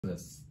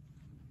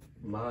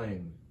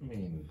line. I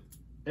mean,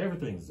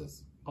 everything's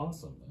just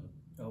awesome, man.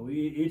 Oh,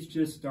 it's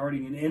just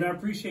starting. And I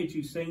appreciate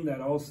you saying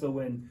that also.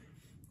 And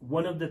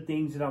one of the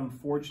things that I'm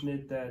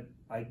fortunate that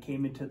I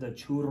came into the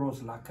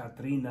Churros La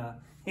Catrina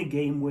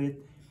game with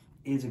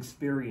is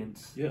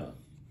experience. Yeah.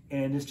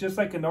 And it's just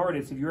like an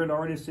artist. If you're an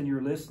artist and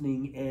you're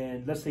listening,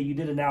 and let's say you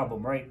did an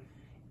album, right?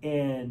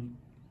 And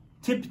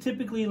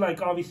typically,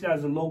 like obviously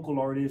as a local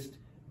artist,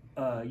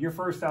 your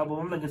first album,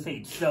 I'm not going to say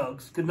it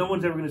sucks, because no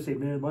one's ever going to say,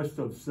 man, my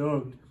stuff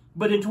sucked.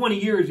 But in 20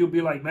 years, you'll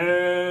be like,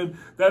 man,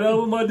 that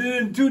album I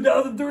did in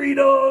 2003,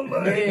 dog.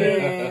 Like,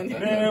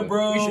 man,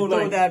 bro. We should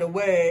throw that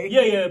away.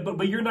 Yeah,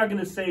 but you're not going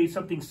to say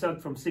something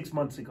sucked from 6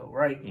 months ago,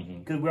 right?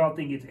 Because we all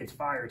think it's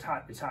fire, it's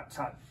hot, it's hot, it's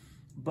hot.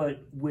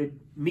 But with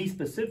me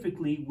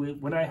specifically,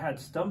 when I had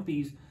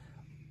Stumpy's,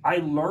 I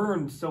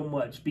learned so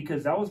much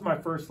because that was my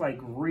first, like,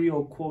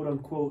 real,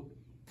 quote-unquote,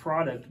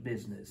 product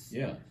business.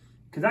 Yeah.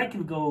 Because I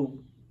can go,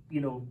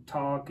 you know,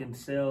 talk and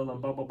sell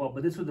and blah, blah, blah.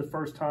 But this was the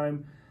first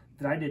time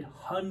that I did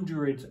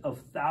hundreds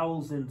of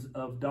thousands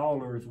of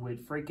dollars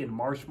with freaking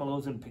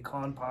marshmallows and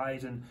pecan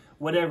pies and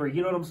whatever.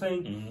 You know what I'm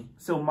saying?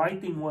 So my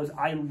thing was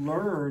I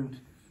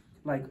learned,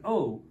 like,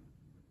 oh,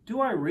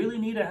 do I really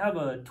need to have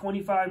a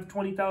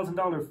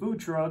 $20,000 food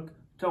truck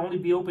to only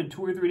be open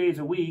 2 or 3 days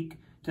a week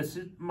to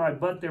sit my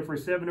butt there for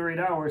 7 or 8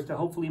 hours to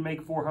hopefully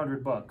make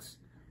 $400?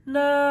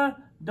 Nah,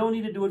 don't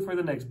need to do it for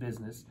the next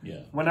business.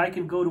 Yeah. When I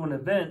can go to an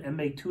event and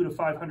make $200 to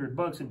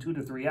 $500 in 2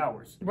 to 3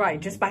 hours.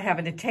 Right, just by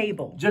having a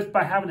table. Just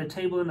by having a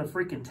table in a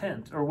freaking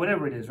tent or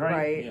whatever it is, right?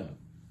 Right. Yeah.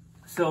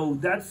 So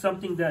that's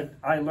something that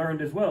I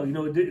learned as well. You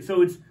know,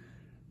 so it's,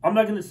 I'm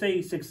not going to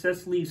say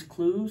success leaves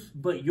clues,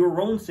 but your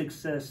own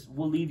success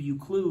will leave you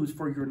clues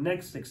for your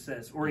next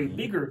success or a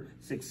bigger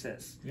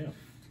success.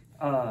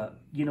 Yeah.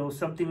 You know,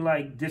 something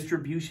like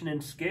distribution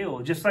and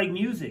scale, just like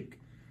music.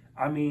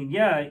 I mean,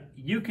 yeah,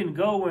 you can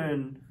go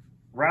and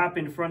rap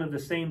in front of the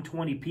same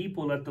 20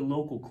 people at the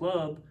local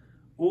club,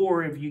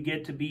 or if you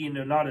get to be in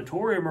an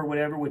auditorium or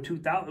whatever with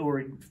 2,000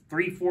 or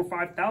 3, 4,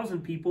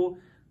 5,000 people,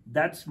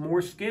 that's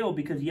more scale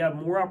because you have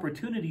more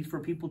opportunities for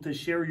people to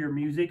share your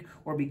music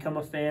or become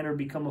a fan or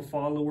become a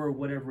follower or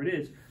whatever it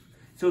is.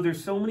 So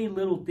there's so many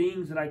little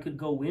things that I could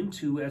go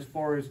into as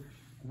far as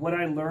what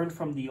I learned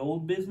from the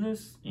old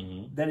business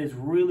that is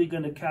really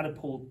going to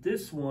catapult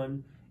this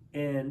one.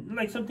 And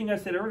like something I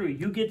said earlier,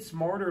 you get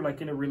smarter like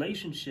in a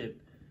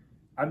relationship.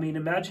 I mean,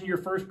 imagine your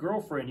first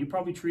girlfriend. You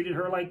probably treated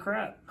her like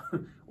crap.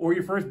 Or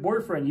your first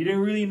boyfriend. You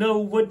didn't really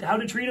know how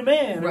to treat a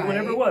man or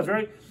whatever it was,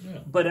 right? Yeah.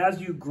 But as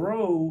you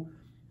grow,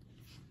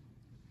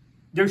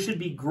 there should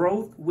be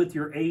growth with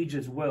your age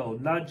as well.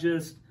 Not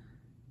just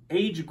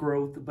age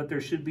growth, but there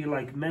should be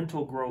like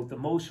mental growth,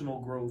 emotional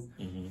growth.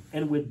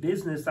 And with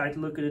business, I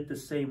look at it the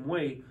same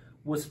way.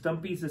 Was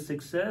Stumpy's a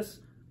success?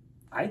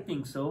 I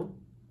think so.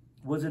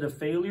 Was it a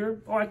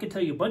failure? Oh, I could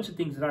tell you a bunch of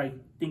things that I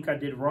think I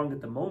did wrong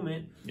at the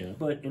moment. Yeah.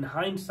 But in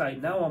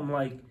hindsight, now I'm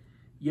like,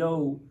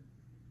 yo,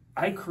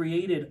 I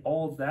created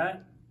all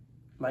that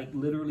like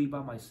literally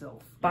by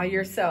myself. By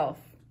yourself.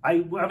 I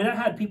mean, I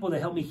had people that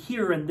helped me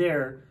here and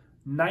there.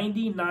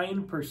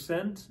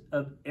 99%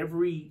 of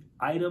every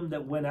item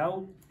that went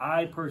out,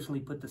 I personally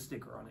put the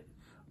sticker on it.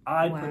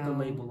 I put the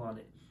label on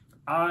it.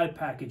 I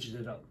packaged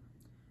it up.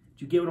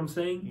 Do you get what I'm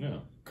saying? Yeah.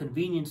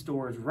 Convenience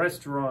stores,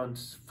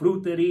 restaurants,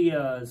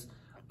 fruterias.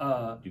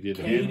 You did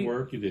the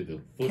handwork, you did the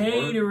footwork,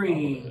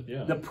 catering,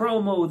 yeah. The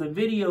promo, the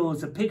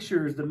videos, the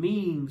pictures, the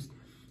memes.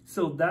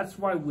 So that's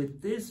why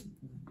with this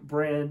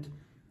brand,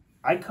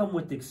 I come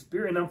with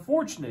experience. And I'm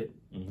fortunate.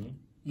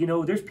 You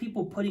know, there's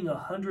people putting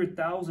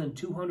 100,000,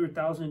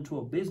 200,000 into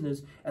a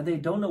business, and they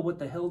don't know what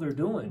the hell they're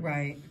doing.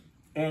 Right.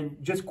 And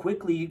just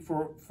quickly,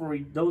 for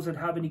those that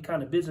have any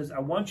kind of business, I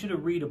want you to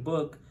read a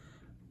book.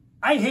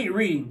 I hate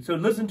reading, so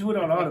listen to it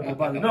on Audible.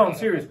 By the way. No, I'm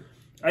serious.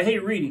 I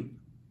hate reading,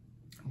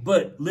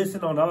 but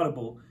listen on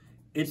Audible.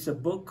 It's a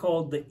book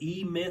called The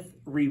E-Myth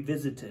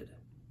Revisited.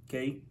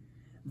 Okay,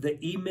 The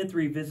E-Myth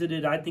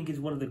Revisited, I think, is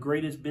one of the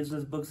greatest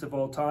business books of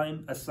all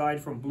time,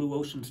 aside from Blue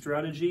Ocean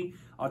Strategy.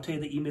 I'll tell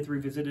you The E-Myth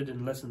Revisited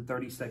in less than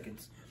 30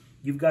 seconds.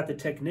 You've got the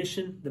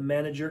technician, the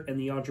manager, and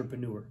the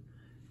entrepreneur.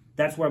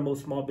 That's why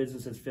most small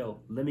businesses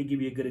fail. Let me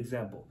give you a good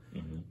example.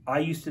 I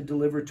used to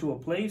deliver to a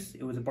place.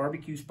 It was a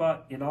barbecue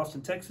spot in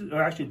Austin, Texas.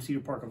 Or actually in Cedar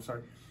Park, I'm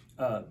sorry.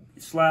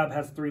 Slab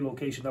has 3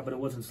 locations, but it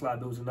wasn't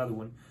Slab. It was another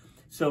one.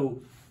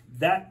 So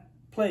that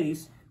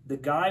place, the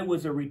guy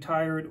was a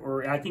retired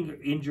or I think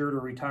injured or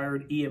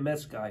retired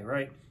EMS guy,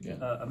 right? Yeah.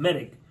 A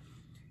medic.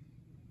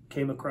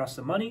 Came across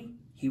the money.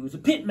 He was a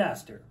pit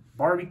master.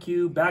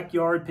 Barbecue,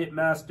 backyard pit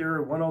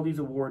master, won all these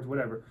awards,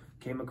 whatever.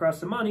 Came across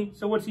the money.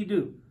 So what's he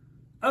do?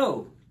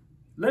 Oh,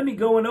 let me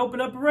go and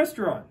open up a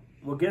restaurant.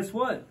 Well, guess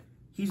what?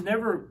 He's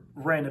never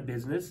ran a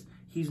business.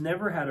 He's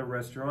never had a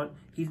restaurant.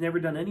 He's never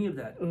done any of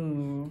that.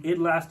 It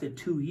lasted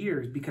 2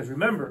 years because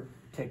remember,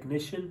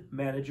 technician,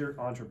 manager,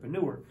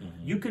 entrepreneur.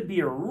 You could be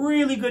a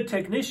really good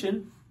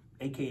technician,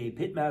 aka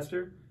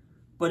pitmaster,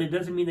 but it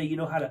doesn't mean that you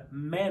know how to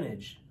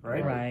manage,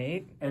 right?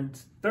 Right. And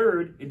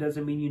third, it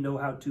doesn't mean you know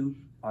how to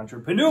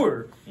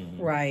entrepreneur.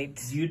 Right.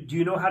 Do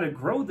you know how to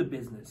grow the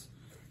business?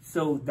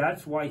 So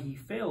that's why he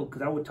failed,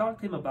 because I would talk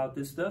to him about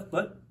this stuff,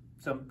 but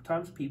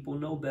sometimes people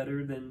know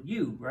better than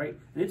you, right?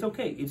 And it's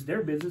okay. It's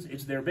their business.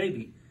 It's their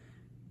baby.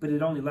 But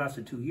it only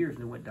lasted 2 years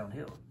and it went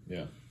downhill.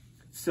 Yeah.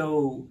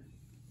 So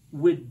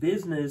with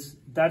business,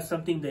 that's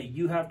something that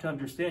you have to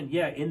understand.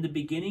 Yeah, in the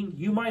beginning,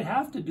 you might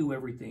have to do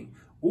everything.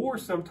 Or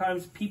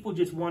sometimes people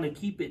just want to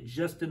keep it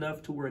just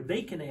enough to where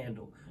they can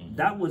handle.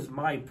 That was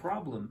my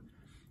problem,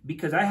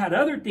 because I had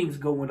other things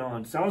going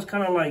on. So I was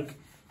kind of like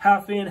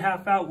half in,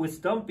 half out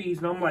with Stumpies.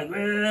 And I'm like,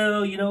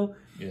 well, you know.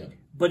 Yeah.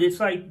 But it's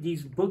like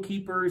these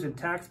bookkeepers and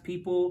tax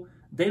people,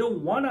 they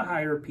don't want to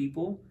hire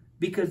people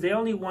because they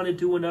only want to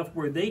do enough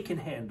where they can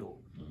handle.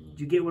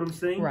 Do you get what I'm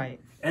saying? Right.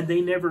 And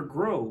they never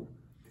grow.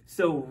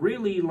 So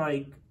really,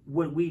 like,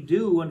 what we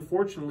do,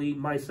 unfortunately,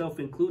 myself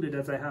included,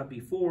 as I have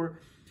before,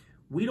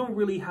 we don't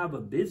really have a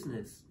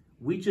business.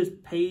 We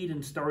just paid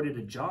and started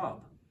a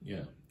job.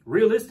 Yeah.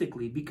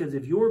 Realistically, because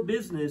if your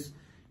business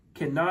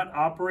cannot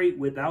operate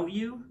without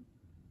you,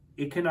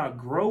 it cannot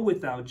grow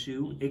without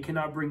you, it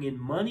cannot bring in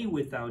money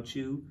without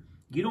you,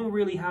 you don't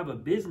really have a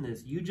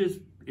business. You just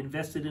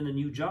invested in a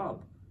new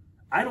job.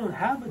 I don't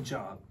have a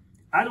job.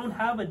 I don't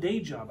have a day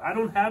job. I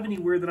don't have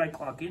anywhere that I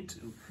clock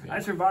into. Yeah. I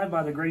survive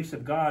by the grace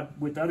of God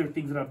with other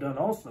things that I've done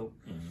also.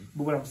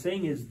 But what I'm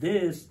saying is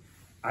this,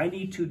 I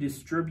need to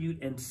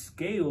distribute and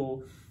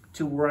scale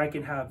to where I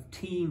can have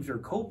teams or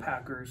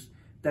co-packers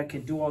that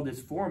can do all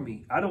this for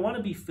me. I don't want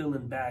to be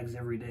filling bags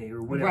every day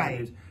or whatever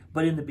it is.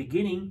 But in the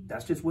beginning,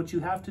 that's just what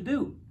you have to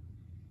do.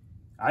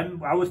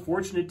 I was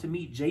fortunate to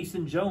meet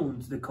Jason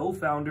Jones, the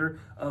co-founder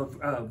of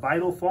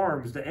Vital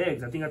Farms, the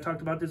eggs. I think I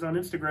talked about this on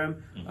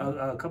Instagram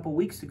a couple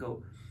weeks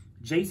ago.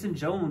 Jason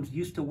Jones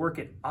used to work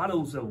at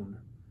AutoZone,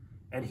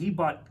 and he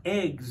bought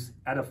eggs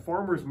at a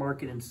farmer's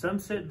market in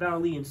Sunset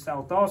Valley in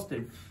South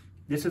Austin.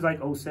 This is like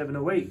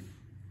 07, 08.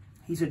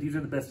 He said, these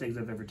are the best eggs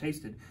I've ever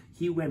tasted.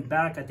 He went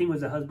back, I think it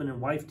was a husband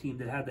and wife team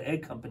that had the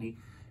egg company.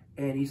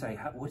 And he's like,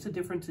 what's the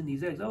difference in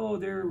these eggs? Oh,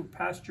 they're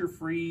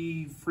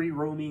pasture-free, free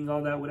roaming,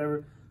 all that,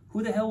 whatever.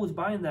 Who the hell was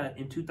buying that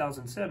in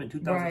 2007,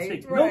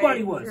 2006?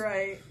 Nobody was.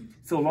 Right.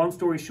 So long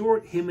story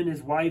short, him and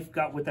his wife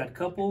got with that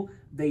couple.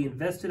 They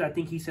invested. I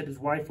think he said his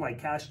wife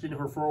like cashed in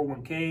her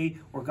 401k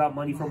or got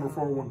money from her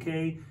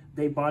 401k.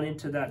 They bought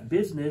into that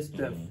business,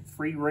 the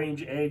free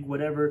range egg,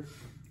 whatever.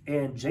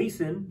 And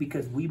Jason,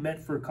 because we met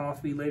for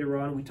coffee later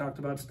on, we talked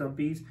about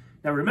Stumpies.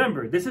 Now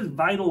remember, this is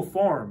Vital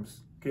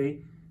Farms, okay?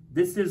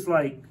 This is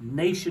like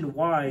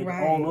nationwide,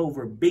 all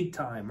over, big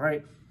time,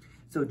 right?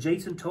 So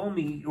Jason told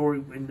me, or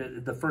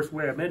in the first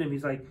way I met him,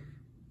 he's like,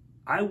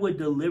 I would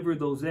deliver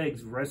those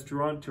eggs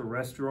restaurant to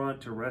restaurant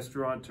to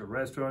restaurant to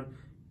restaurant.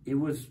 It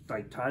was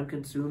like time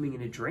consuming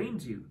and it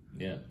drains you.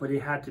 Yeah. But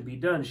it had to be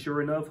done.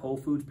 Sure enough, Whole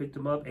Foods picked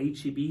them up.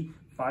 HEB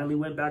finally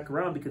went back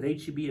around because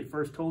HEB at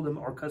first told them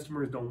our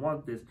customers don't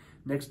want this.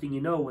 Next thing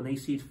you know, when they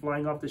see it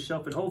flying off the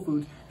shelf at Whole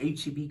Foods,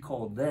 HEB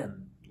called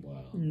them.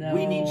 Wow. No.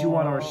 We need you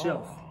on our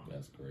shelf.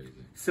 That's crazy.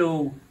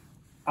 So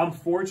I'm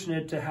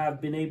fortunate to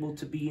have been able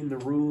to be in the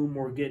room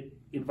or get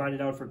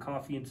invited out for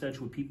coffee and such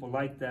with people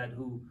like that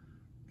who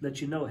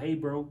let you know, hey,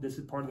 bro, this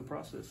is part of the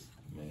process.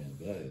 Man,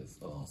 that is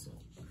awesome.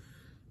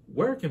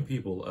 Where can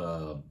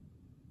people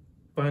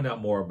find out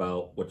more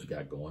about what you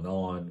got going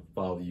on,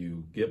 follow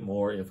you, get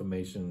more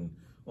information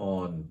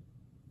on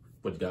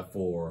what you got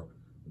for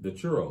the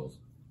churros,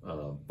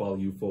 follow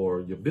you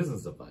for your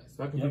business advice?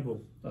 How can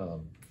people...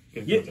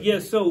 Yeah,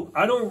 so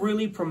I don't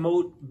really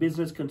promote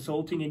business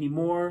consulting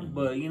anymore,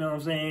 but you know what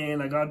I'm saying?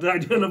 Like I'll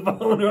talk to you on the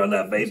phone or on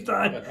that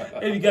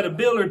FaceTime if you got a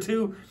bill or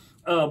two.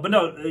 But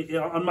no,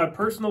 on my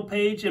personal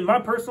page, and my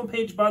personal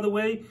page, by the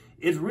way,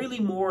 is really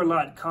more a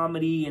lot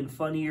comedy and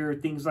funnier,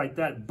 things like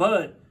that.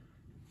 But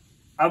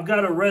I've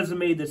got a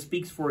resume that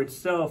speaks for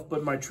itself,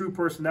 but my true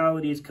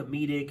personality is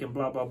comedic and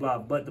blah, blah, blah.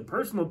 But the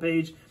personal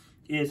page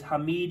is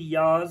Hamid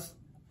Yaz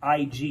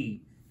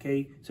IG.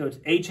 Okay, so it's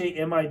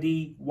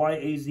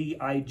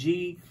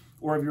HAMIDYAZIG,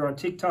 or if you're on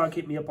TikTok,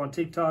 hit me up on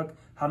TikTok,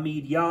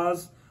 Hamid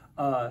Yaz.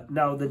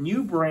 Now, the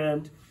new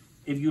brand,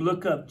 if you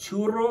look up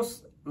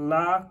Churros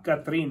La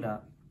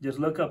Catrina, just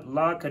look up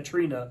La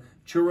Catrina,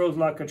 Churros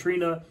La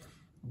Catrina,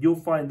 you'll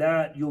find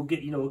that. You'll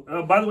get,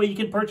 by the way, you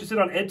can purchase it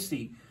on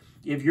Etsy.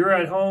 If you're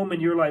at home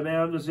and you're like,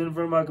 man, I'm just in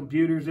front of my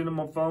computer, in on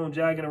my phone,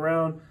 jagging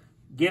around,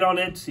 get on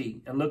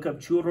Etsy and look up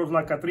Churros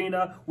La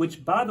Catrina,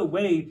 which, by the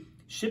way,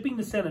 shipping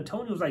to San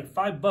Antonio was like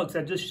 $5.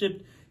 I just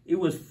shipped, it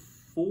was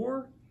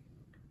 4.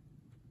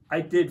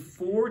 I did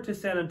 4 to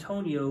San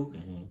Antonio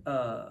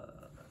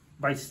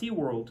by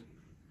SeaWorld,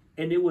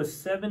 and it was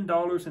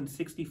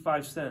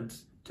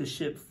 $7.65 to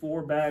ship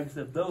 4 bags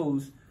of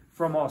those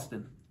from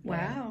Austin.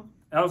 Wow.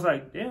 I was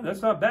like, damn,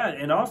 that's not bad.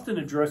 And Austin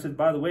addresses,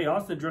 by the way,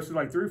 Austin addresses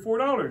like $3 or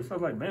 $4. I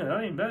was like, man,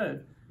 that ain't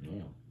bad.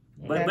 Yeah.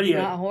 But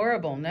yeah, not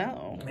horrible,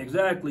 no.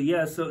 Exactly,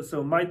 yeah.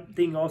 So my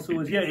thing also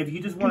is, if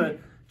you just want to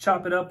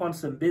chop it up on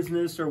some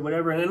business or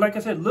whatever. And like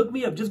I said, look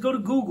me up. Just go to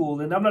Google.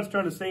 And I'm not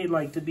trying to say it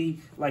like to be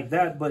like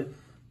that, but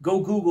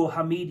go Google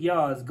Hamid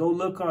Yaz. Go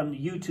look on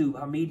YouTube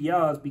Hamid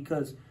Yaz,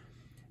 because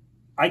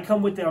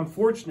I'm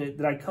fortunate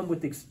that I come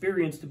with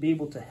experience to be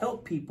able to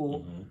help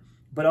people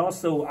but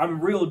also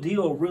I'm real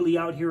deal, really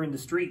out here in the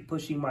street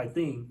pushing my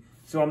thing.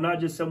 So I'm not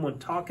just someone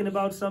talking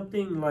about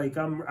something, like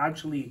I'm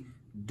actually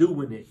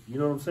doing it. You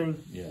know what I'm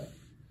saying? Yeah.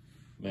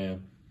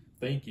 Man,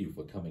 thank you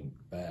for coming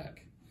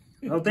back.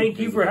 Oh, thank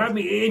you for having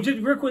me. And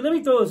just real quick, let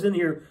me throw this in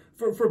here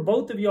for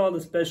both of y'all,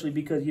 especially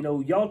because, you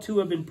know, y'all two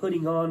have been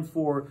putting on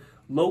for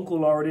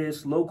local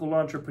artists, local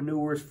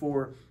entrepreneurs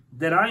for,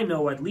 that I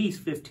know, at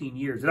least 15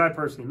 years, that I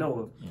personally know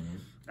of,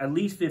 at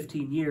least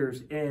 15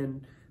 years.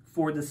 And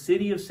for the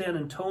city of San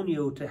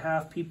Antonio to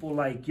have people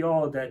like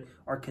y'all that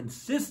are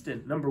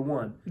consistent, number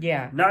one.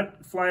 Yeah.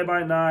 Not fly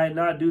by night,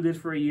 not do this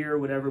for a year or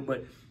whatever,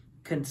 but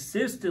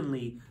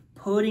consistently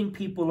putting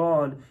people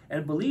on.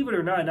 And believe it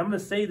or not, and I'm going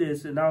to say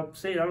this, and I'll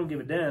say it, I don't give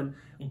a damn,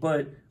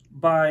 but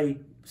by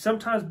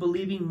sometimes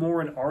believing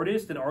more in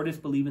artists than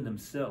artists believe in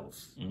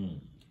themselves.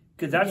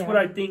 Because that's what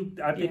I think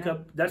I pick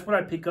up. That's what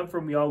I pick up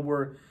from y'all,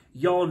 where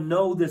y'all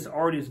know this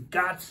artist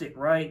got it,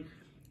 right?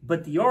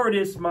 But the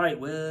artist might,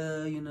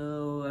 well, you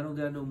know, I don't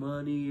got no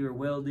money, or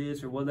well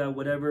this, or well that,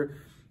 whatever.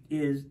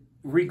 Is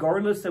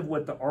regardless of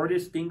what the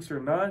artist thinks or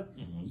not,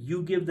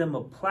 you give them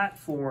a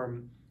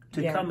platform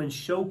to come and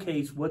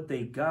showcase what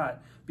they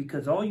got,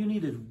 because all you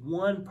need is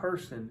one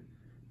person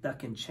that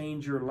can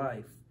change your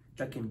life,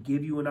 that can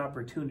give you an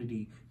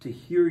opportunity to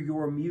hear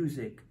your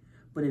music.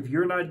 But if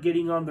you're not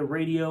getting on the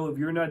radio, if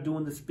you're not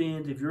doing the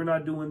spins, if you're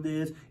not doing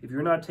this, if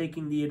you're not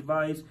taking the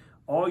advice,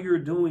 all you're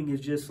doing is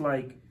just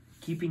like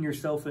keeping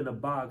yourself in a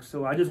box.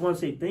 So I just want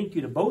to say thank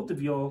you to both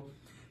of y'all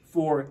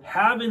for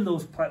having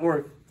those,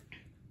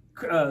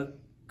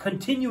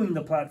 continuing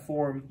the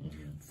platform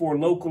for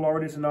local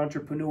artists and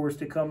entrepreneurs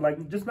to come,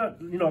 like, just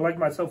not, you know, like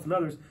myself and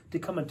others, to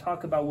come and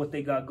talk about what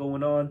they got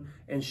going on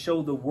and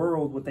show the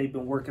world what they've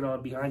been working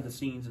on behind the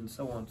scenes and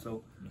so on.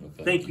 So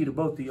thank you to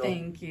both of y'all.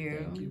 Thank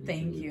you.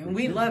 Thank you.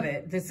 We love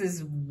it. This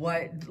is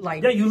what,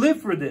 like... Yeah, you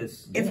live for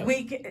this. If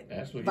we...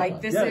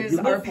 Like, this is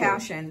our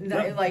passion.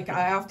 Yeah. Like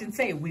I often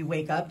say, we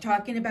wake up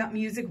talking about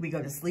music, we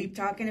go to sleep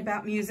talking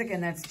about music,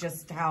 and that's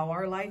just how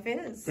our life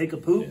is. Take a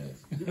poop,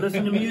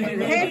 listen to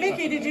music. Hey,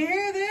 Mickey, did you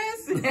hear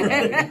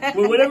this?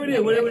 Well, whatever it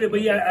is.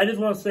 But yeah, I just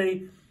want to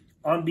say,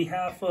 on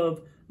behalf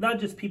of not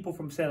just people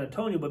from San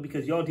Antonio, but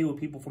because y'all deal with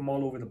people from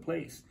all over the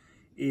place,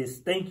 is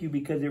thank you,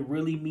 because it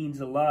really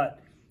means a lot,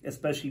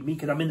 especially me,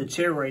 because I'm in the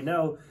chair right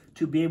now,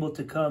 to be able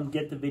to come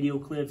get the video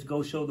clips,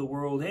 go show the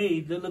world,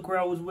 hey, look where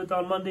I was with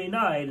on Monday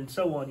night, and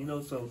so on, you know.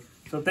 So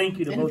thank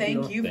you to both of y'all.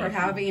 And thank you for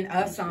having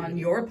us on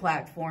your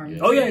platform.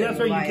 Oh yeah, that's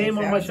right. You came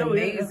on my show.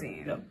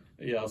 Amazing.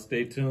 Yeah,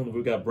 stay tuned.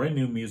 We've got brand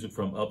new music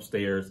from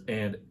Upstairs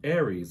and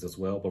Aries as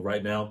well. But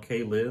right now,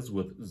 K-Liz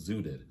with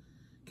Zooted.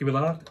 Keep it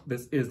locked.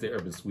 This is the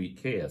Urban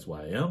Suite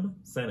KSYM,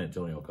 San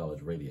Antonio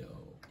College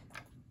Radio.